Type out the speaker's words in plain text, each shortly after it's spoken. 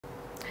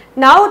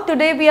Now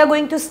today we are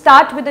going to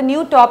start with a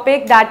new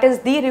topic, that is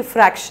the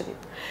refraction.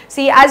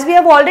 See, as you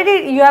have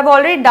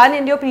already done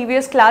in your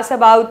previous class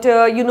about,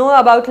 you know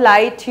about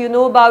light, you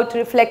know about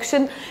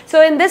reflection.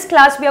 So in this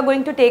class we are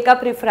going to take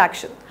up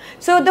refraction.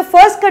 So the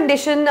first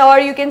condition, or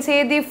you can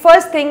say the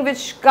first thing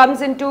which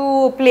comes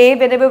into play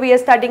whenever we are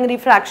studying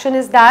refraction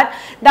is that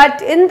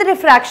in the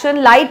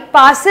refraction light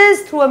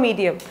passes through a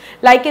medium.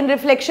 Like in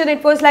reflection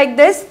it was like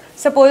this.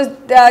 Suppose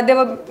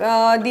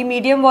the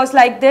medium was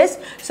like this.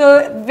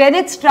 So when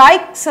it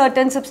strikes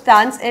certain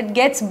substance, it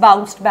gets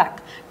bounced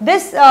back.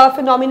 This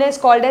phenomena is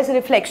called as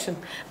reflection.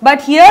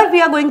 But here we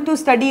are going to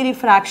study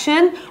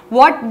refraction,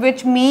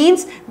 which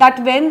means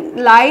that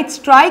when light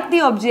strikes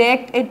the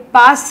object, it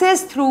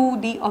passes through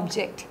the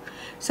object.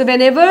 So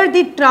whenever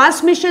the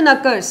transmission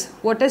occurs,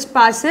 what is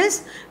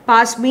passes?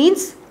 Pass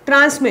means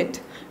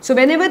transmit. So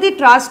whenever the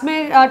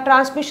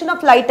transmission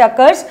of light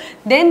occurs,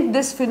 then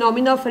this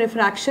phenomena of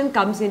refraction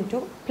comes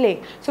into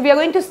play. So we are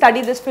going to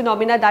study this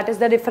phenomena, that is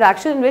the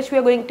refraction, in which we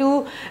are going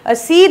to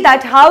see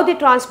that how the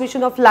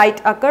transmission of light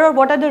occur, or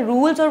what are the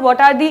rules, or what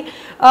are the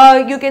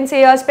you can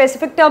say a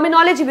specific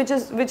terminology which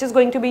is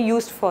going to be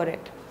used for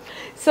it.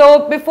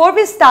 So before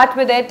we start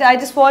with it, I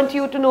just want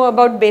you to know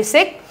about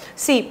basic.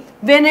 See,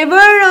 whenever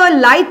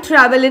light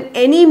travel in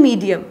any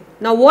medium,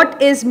 now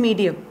what is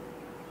medium?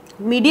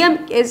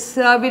 Medium is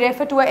we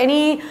refer to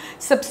any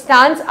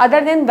substance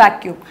other than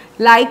vacuum,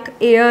 like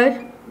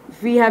air,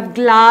 we have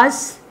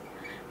glass,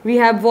 we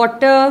have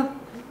water,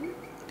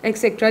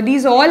 etc.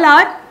 These all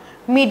are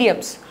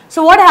mediums.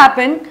 So what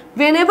happens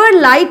whenever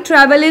light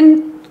travel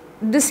in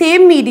the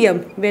same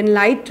medium? When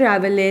light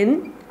travel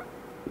in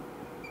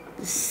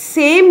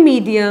same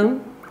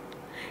medium,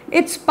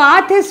 its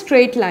path is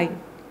straight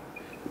line.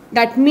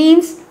 That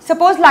means,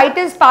 suppose light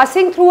is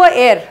passing through a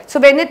air. So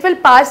when it will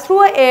pass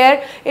through a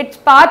air, its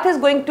path is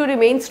going to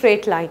remain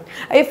straight line.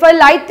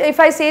 If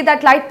I say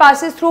that light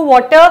passes through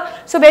water,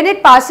 so when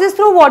it passes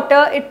through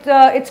water,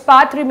 its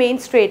path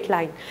remains straight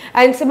line.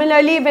 And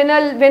similarly,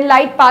 when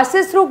light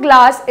passes through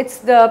glass,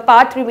 the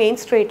path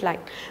remains straight line.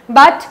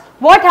 But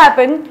what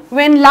happens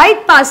when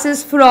light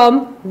passes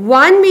from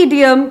one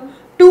medium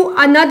to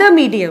another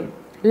medium?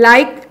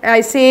 Like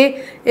I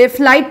say, if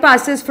light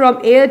passes from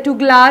air to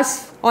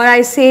glass, or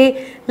I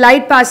say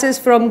light passes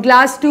from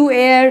glass to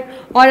air,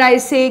 or I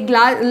say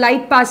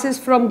light passes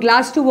from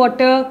glass to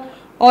water,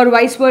 or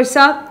vice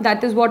versa,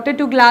 that is water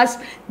to glass,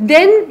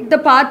 then the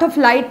path of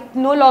light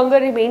no longer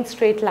remains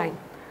straight line.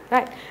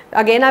 Right.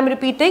 Again I am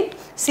repeating.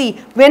 See,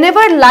 whenever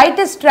light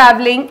is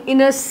travelling in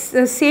a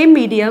same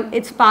medium,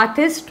 its path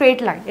is straight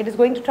line. It is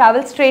going to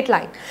travel straight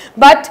line.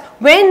 But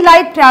when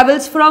light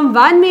travels from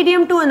one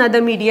medium to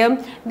another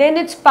medium, then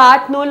its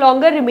path no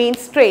longer remains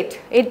straight.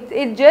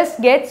 It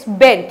just gets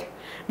bent.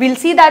 We will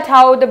see that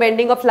how the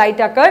bending of light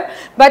occur.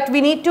 But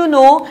we need to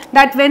know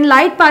that when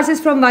light passes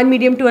from one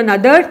medium to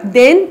another,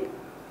 then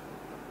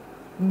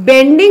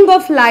bending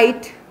of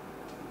light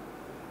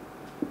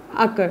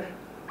occur.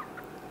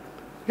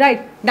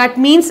 Right. That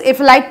means if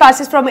light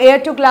passes from air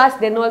to glass,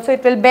 then also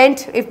it will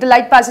bend. If the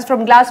light passes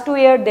from glass to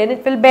air, then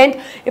it will bend.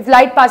 If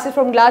light passes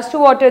from glass to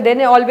water,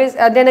 then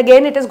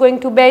again it is going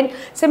to bend.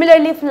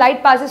 Similarly, if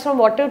light passes from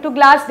water to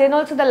glass, then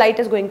also the light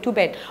is going to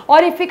bend.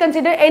 Or if we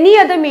consider any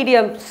other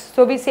medium,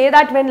 so we say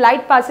that when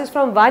light passes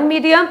from one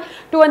medium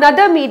to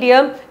another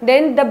medium,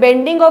 then the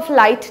bending of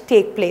light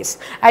take place.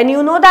 And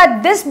you know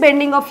that this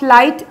bending of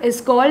light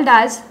is called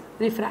as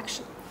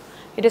refraction.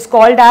 It is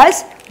called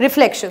as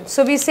reflection.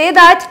 So we say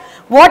that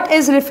what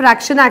is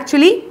refraction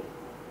actually?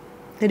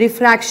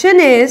 Refraction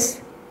is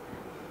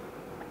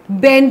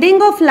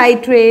bending of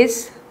light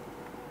rays,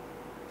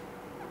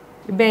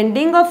 when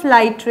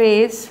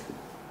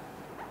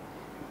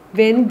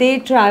they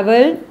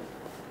travel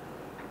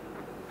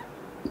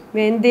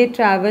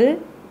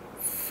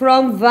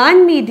from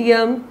one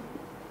medium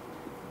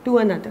to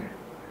another.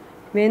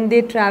 When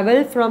they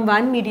travel from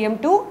one medium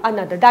to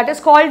another, that is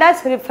called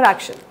as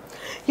refraction.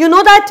 You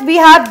know that we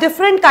have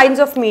different kinds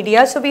of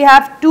media. So we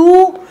have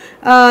two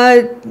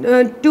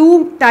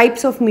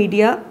types of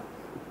media,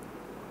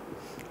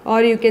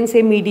 or you can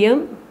say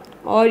medium,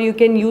 or you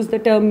can use the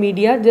term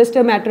media, just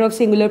a matter of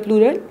singular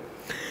plural.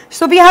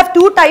 So we have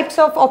two types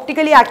of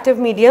optically active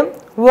medium.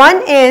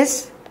 One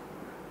is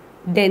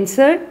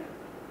denser,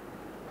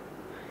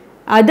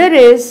 other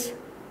is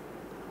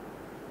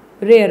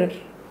rarer.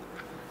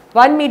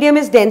 One medium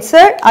is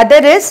denser,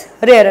 other is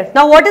rarer.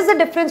 Now what is the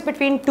difference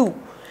between two?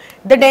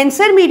 The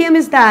denser medium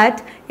is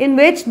that in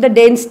which the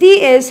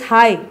density is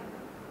high,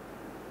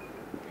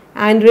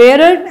 and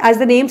rarer, as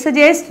the name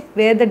suggests,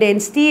 where the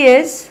density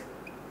is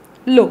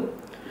low.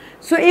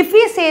 So if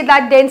we say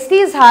that density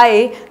is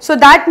high, so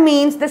that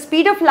means the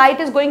speed of light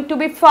is going to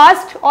be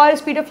fast or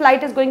speed of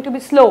light is going to be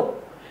slow.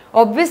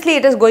 Obviously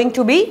it is going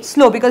to be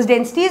slow, because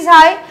density is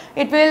high,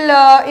 it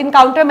will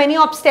encounter many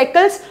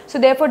obstacles. So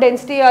therefore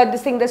density,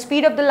 the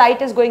speed of the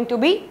light is going to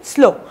be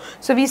slow.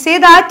 So we say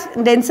that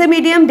denser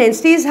medium,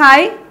 density is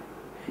high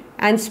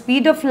and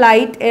speed of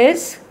light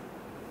is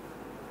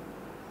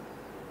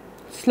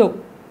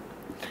slow.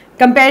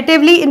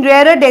 Comparatively, in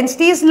rarer,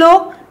 density is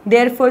low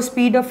therefore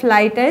speed of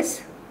light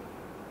is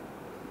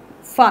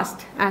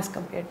fast as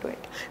compared to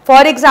it.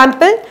 For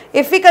example,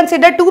 if we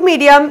consider two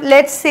medium,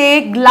 let's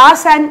say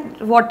glass and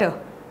water.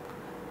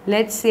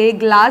 Let's say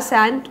glass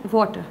and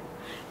water.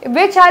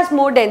 Which has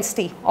more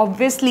density?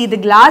 Obviously the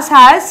glass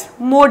has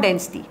more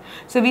density.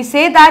 So we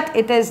say that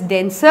it is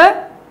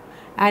denser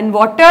and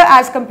water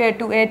as compared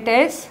to it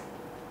is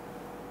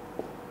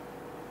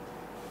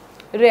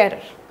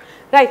rarer.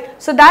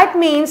 Right. So that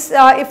means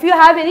if you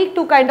have any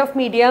two kind of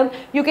medium,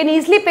 you can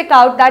easily pick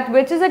out that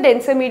which is a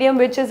denser medium,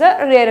 which is a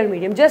rarer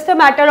medium. Just a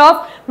matter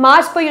of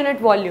mass per unit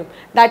volume.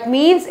 That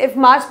means if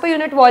mass per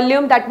unit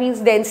volume, that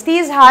means density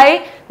is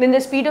high, then the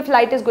speed of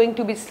light is going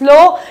to be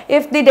slow.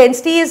 If the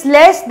density is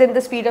less, then the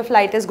speed of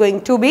light is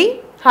going to be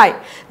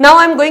high. Now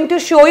I am going to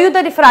show you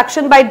the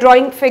diffraction by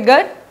drawing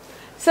figure.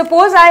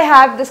 Suppose I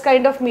have this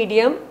kind of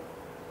medium.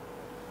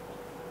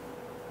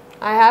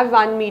 I have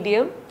one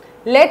medium.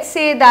 Let's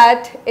say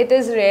that it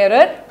is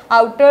rarer,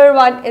 outer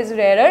one is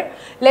rarer.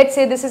 Let's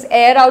say this is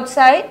air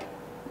outside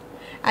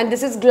and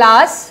this is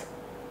glass.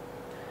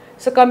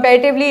 So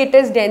comparatively it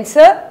is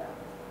denser.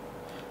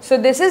 So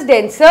this is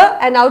denser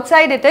and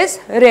outside it is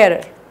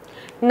rarer.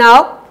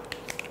 Now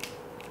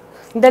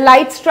the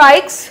light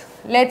strikes,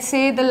 let's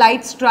say the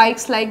light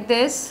strikes like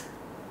this.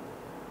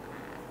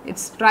 It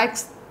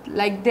strikes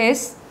like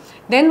this.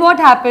 Then what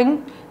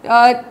happened?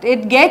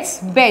 It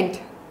gets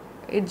bent.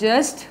 It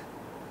just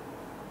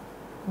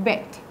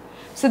bent.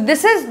 So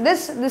this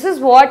is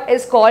what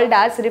is called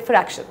as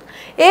refraction.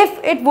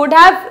 If it would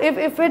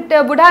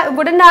have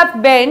wouldn't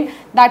have bent,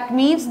 that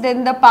means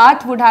then the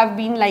path would have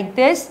been like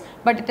this,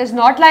 but it is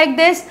not like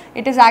this.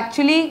 It is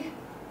actually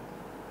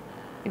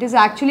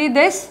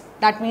this.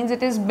 That means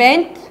it is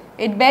bent.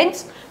 It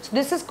bends. So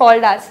this is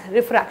called as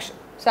refraction.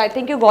 So I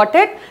think you got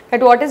it, that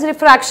what is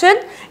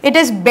refraction? It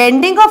is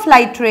bending of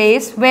light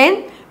rays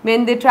when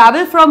they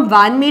travel from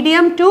one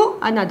medium to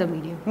another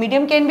medium.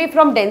 Medium can be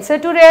from denser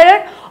to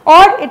rarer,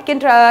 or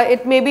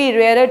it may be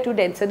rarer to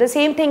denser. The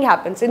same thing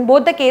happens. In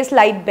both the case,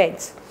 light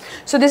bends.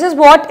 So this is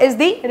what is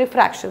the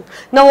refraction.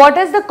 Now what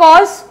is the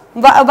cause?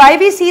 Why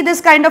we see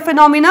this kind of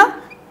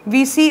phenomena?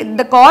 We see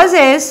the cause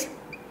is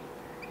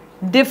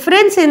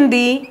difference in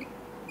the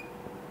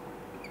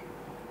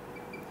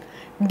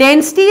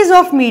densities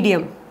of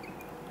medium.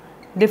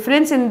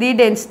 Difference in the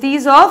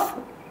densities of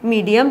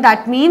medium,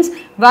 that means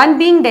one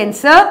being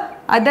denser,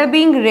 other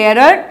being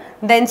rarer.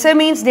 Denser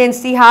means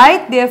density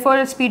high,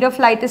 therefore speed of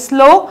light is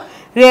slow.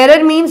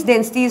 Rarer means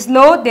density is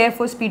low,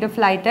 therefore speed of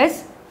light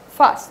is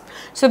fast.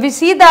 So we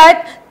see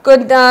that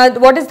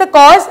what is the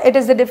cause? It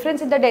is the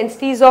difference in the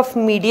densities of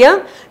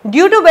medium,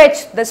 due to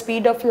which the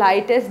speed of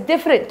light is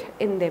different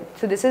in them.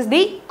 So this is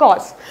the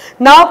cause.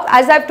 Now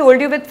as I have told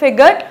you with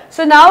figure,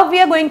 so now we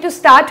are going to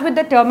start with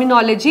the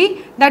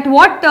terminology, that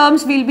what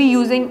terms we will be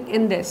using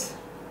in this.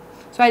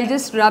 So I will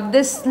just rub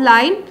this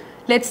line.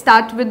 Let's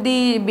start with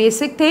the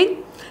basic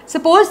thing.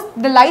 Suppose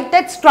the light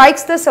that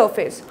strikes the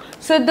surface.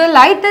 So the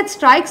light that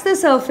strikes the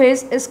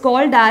surface is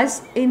called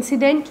as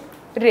incident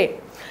ray.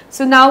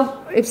 So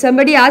now if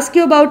somebody asks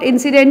you about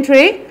incident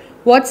ray,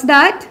 what's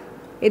that?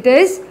 It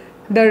is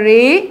the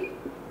ray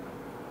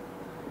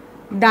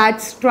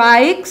that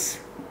strikes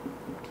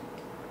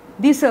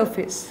the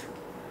surface.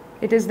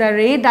 It is the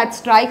ray that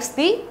strikes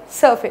the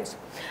surface.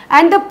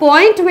 And the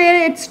point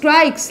where it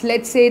strikes,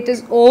 let's say it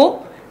is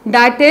O,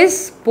 that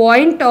is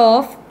point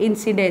of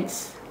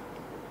incidence.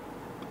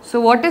 So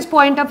what is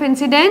point of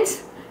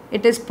incidence?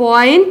 It is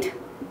point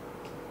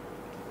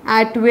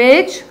at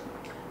which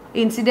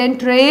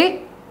incident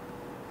ray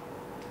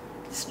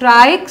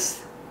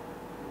strikes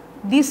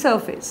the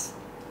surface.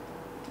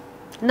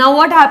 Now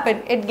what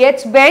happened? It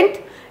gets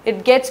bent.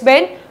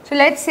 So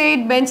let's say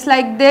it bends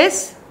like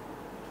this.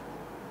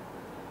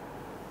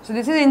 So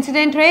this is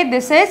incident ray,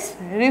 this is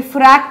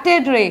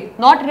refracted ray,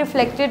 not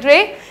reflected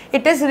ray,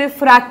 it is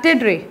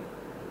refracted ray.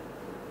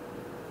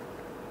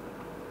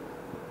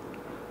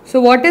 So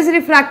what is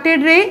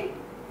refracted ray?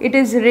 It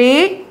is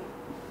ray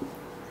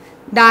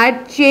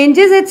that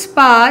changes its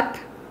path,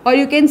 or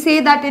you can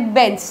say that it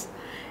bends.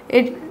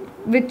 It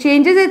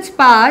changes its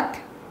path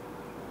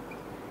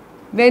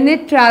when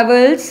it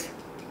travels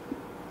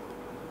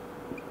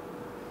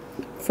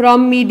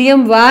from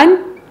medium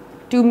 1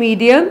 to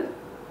medium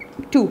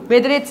 2.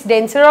 Whether it's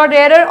denser or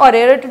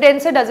rarer to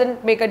denser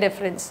doesn't make a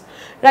difference,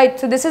 right?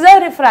 So this is a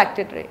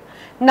refracted ray.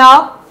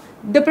 Now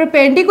the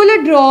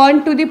perpendicular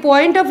drawn to the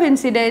point of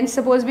incidence,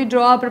 suppose we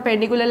draw a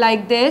perpendicular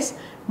like this,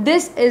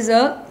 this is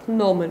a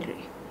normal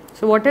ray.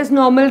 So what is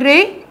normal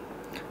ray?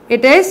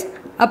 It is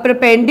a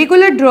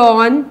perpendicular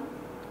drawn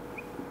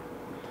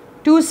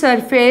to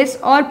surface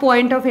or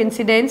point of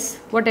incidence,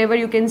 whatever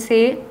you can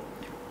say,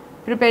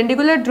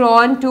 perpendicular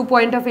drawn to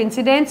point of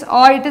incidence,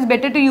 or it is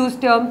better to use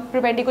term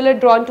perpendicular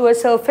drawn to a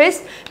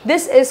surface.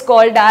 This is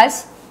called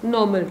as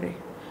normal ray.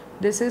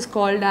 This is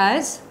called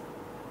as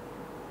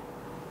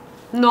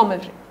normal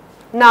ray.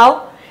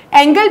 Now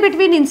angle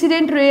between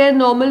incident ray and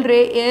normal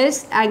ray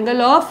is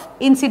angle of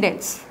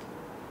incidence.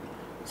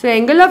 So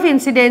angle of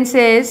incidence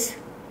is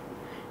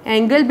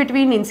angle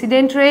between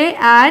incident ray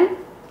and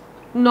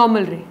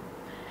normal ray.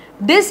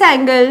 this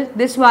angle,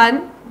 this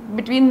one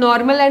between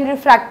normal and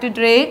refracted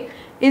ray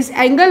is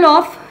angle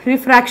of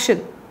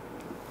refraction.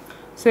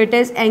 So it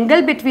is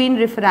angle between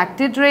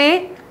refracted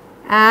ray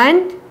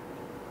and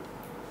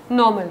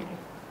normal ray.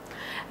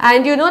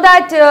 And you know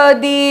that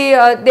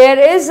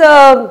there is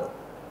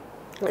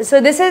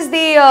so this is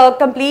the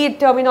complete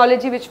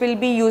terminology which we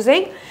will be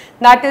using,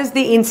 that is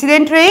the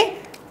incident ray,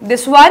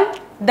 this one,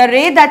 the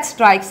ray that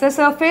strikes the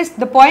surface,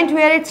 the point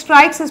where it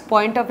strikes is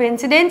point of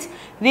incidence,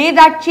 ray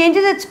that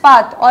changes its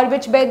path or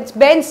which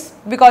bends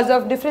because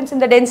of difference in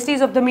the densities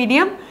of the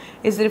medium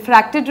is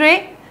refracted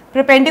ray,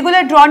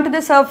 perpendicular drawn to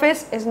the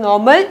surface is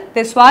normal,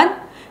 this one,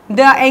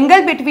 the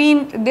angle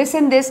between this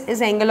and this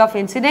is angle of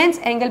incidence,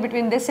 angle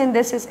between this and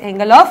this is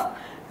angle of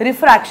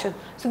refraction.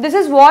 So this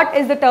is what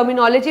is the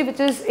terminology which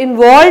is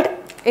involved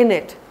in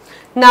it.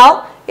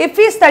 Now if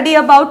we study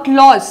about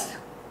laws,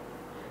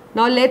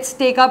 now let's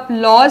take up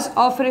laws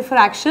of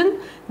refraction.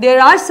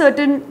 There are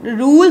certain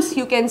rules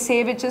you can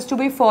say which is to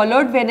be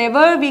followed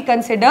whenever we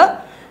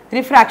consider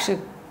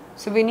refraction.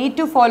 So we need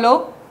to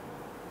follow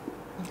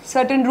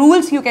certain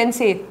rules, you can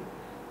say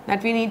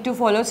that we need to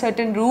follow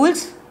certain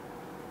rules.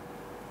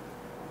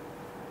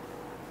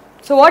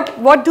 So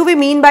what do we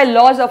mean by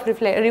laws of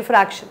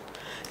refraction?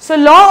 So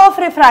law of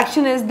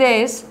refraction is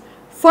this,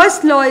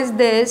 first law is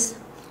this,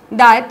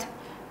 that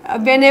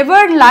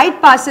whenever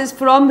light passes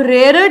from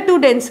rarer to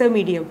denser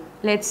medium,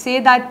 let's say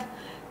that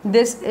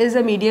this is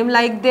a medium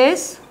like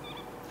this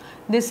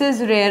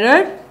is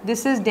rarer,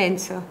 this is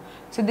denser.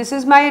 So this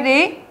is my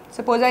ray,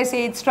 suppose I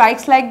say it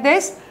strikes like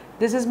this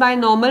is my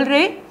normal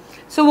ray.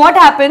 So what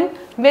happens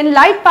when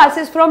light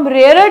passes from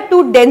rarer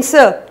to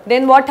denser,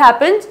 then what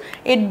happens?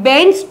 It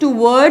bends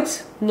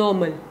towards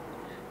normal,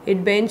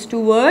 it bends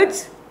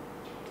towards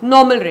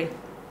normal ray.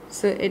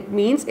 So it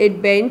means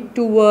it bend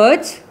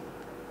towards,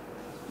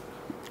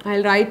 I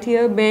will write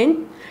here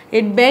bend,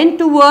 it bend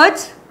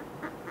towards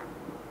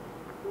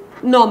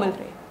normal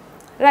ray,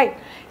 right.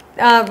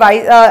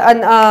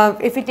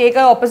 If we take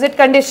a opposite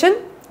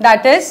condition,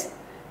 that is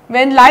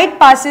when light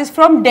passes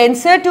from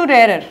denser to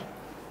rarer,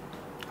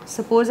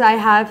 suppose I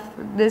have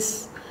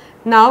this,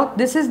 now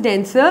this is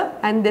denser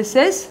and this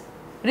is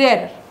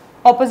rarer,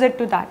 opposite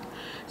to that.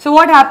 So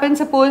what happens,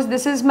 suppose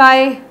this is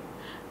my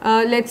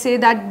let's say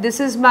that this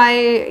is my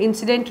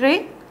incident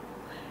ray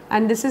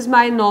and this is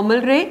my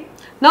normal ray.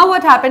 Now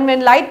what happened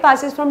when light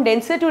passes from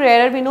denser to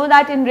rarer, we know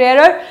that in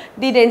rarer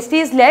the density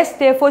is less,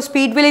 therefore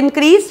speed will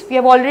increase, we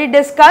have already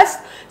discussed.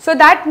 So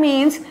that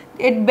means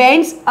it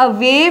bends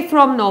away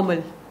from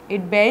normal,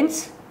 it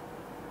bends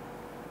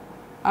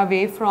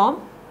away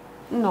from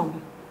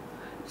normal.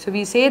 So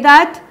we say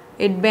that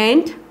it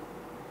bent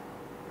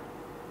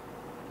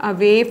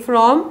away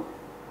from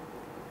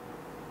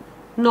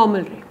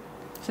normal ray.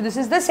 So this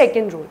is the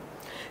second rule.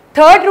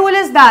 Third rule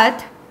is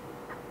that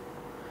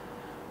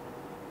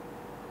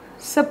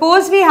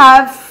suppose we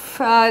have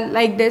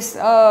like this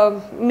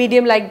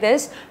medium like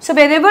this. So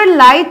whenever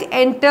light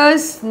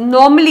enters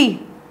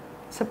normally,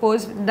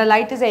 suppose the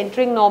light is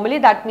entering normally,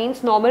 that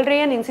means normal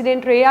ray and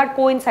incident ray are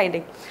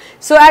coinciding.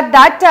 So at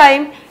that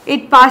time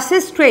it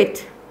passes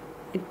straight,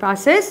 it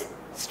passes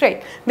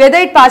straight, whether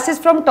it passes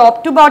from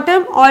top to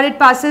bottom or it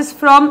passes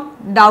from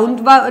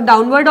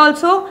downward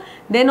also,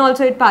 then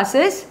also it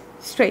passes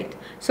straight.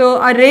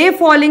 So a ray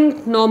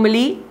falling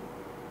normally,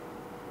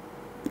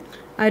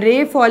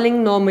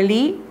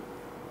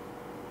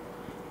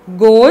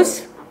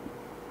 goes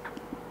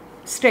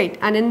straight,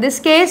 and in this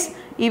case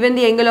even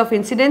the angle of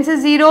incidence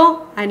is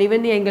 0 and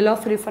even the angle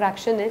of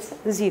refraction is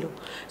 0.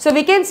 So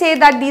we can say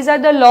that these are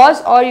the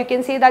laws, or you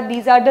can say that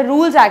these are the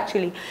rules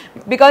actually,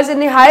 because in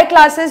the higher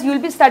classes you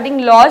will be studying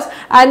laws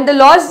and the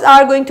laws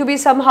are going to be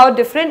somehow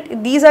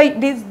different. These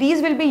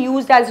will be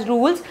used as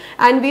rules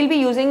and we will be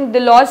using the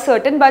laws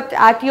certain, but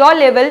at your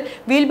level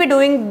we will be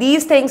doing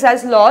these things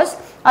as laws,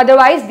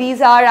 otherwise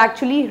these are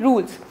actually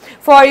rules.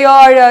 For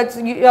your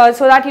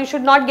so that you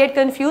should not get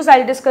confused, I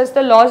will discuss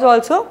the laws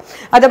also,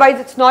 otherwise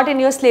it is not in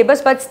your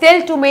syllabus, but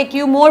still to make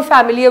you more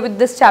familiar with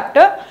this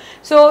chapter.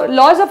 So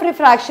laws of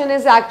refraction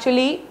is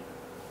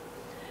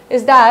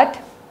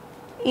that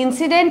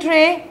incident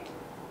ray,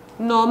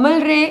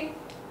 normal ray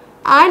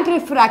and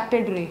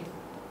refracted ray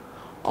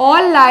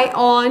all lie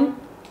on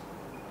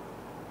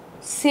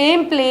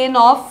same plane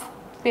of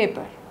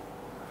paper.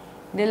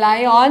 They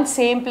lie on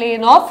same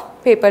plane of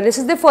paper. This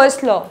is the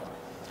first law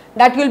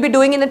that you will be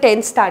doing in the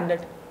 10th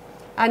standard.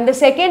 And the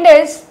second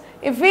is,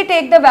 if we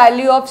take the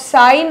value of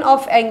sine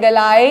of angle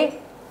I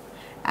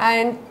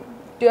and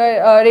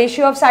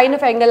ratio of sine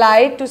of angle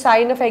I to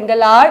sine of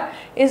angle R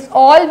is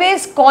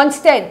always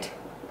constant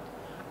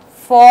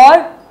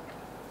for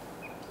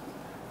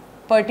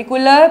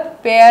particular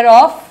pair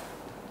of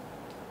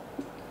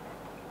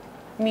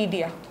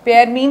media.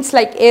 Pair means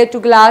like air to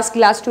glass,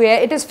 glass to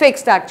air. It is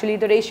fixed actually.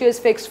 The ratio is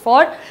fixed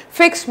for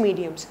fixed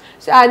mediums.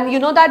 So, and you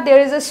know that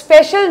there is a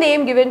special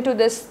name given to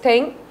this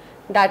thing,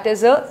 that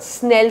is a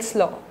Snell's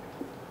law.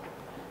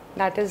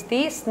 That is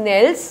the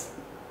Snell's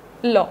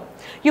law.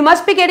 You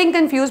must be getting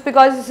confused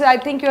because I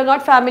think you are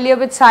not familiar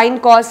with sine,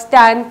 cos,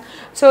 tan.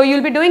 So you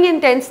will be doing in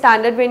 10th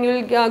standard. When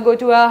you will go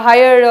to a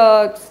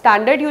higher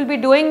standard, you will be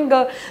doing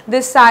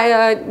this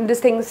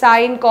thing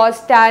sine,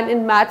 cos, tan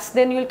in maths.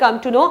 Then you will come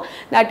to know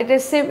that it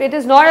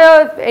is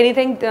not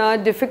anything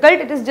difficult.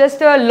 It is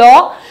just a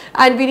law,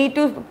 and we need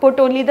to put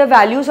only the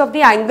values of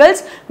the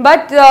angles.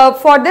 But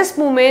for this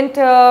moment,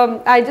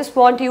 I just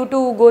want you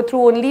to go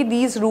through only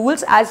these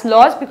rules as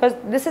laws, because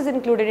this is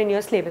included in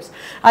your syllabus.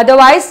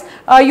 Otherwise,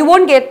 you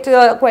won't get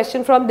a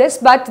question from this.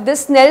 But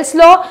this Snell's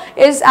law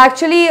is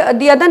actually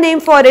the other name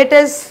for it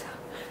is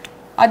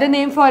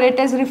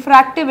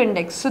refractive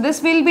index. So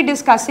this we will be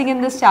discussing in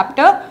this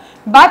chapter,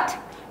 but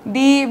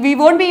we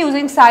won't be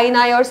using sin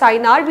I or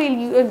sin r.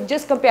 We will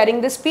just comparing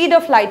the speed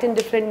of light in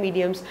different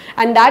mediums,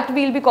 and that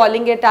we will be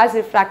calling it as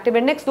refractive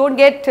index. Don't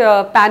get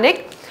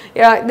panic.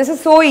 This is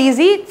so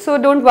easy, so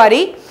don't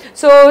worry.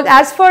 So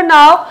as for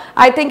now,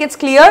 I think it's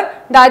clear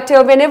that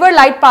whenever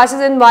light passes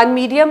in one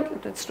medium,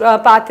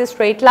 path is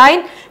straight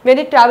line. When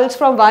it travels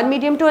from one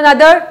medium to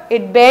another,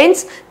 it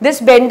bends. This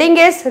bending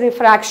is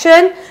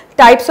refraction.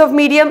 Types of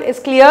medium is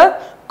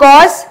clear.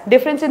 Cause,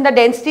 difference in the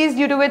densities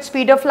due to which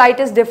speed of light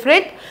is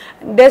different.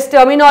 This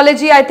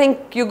terminology, I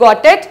think you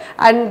got it,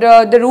 and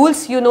the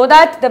rules, you know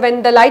that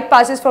when the light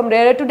passes from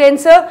rarer to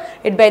denser,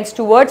 it bends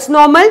towards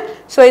normal.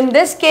 So in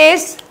this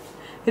case,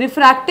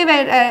 refractive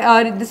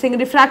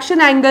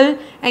refraction angle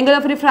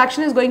of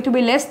refraction is going to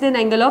be less than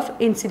angle of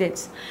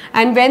incidence,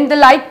 and when the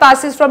light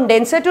passes from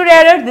denser to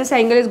rarer, this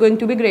angle is going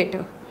to be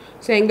greater.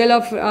 So angle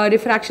of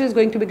refraction is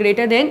going to be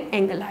greater than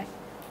angle I,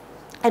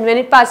 and when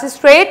it passes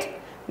straight,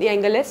 the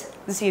angle is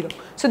 0.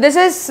 So this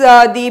is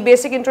the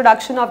basic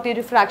introduction of the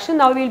refraction.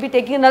 Now we will be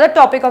taking another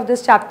topic of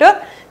this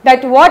chapter,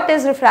 that what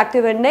is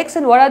refractive index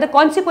and what are the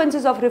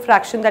consequences of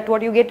refraction, that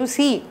what you get to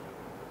see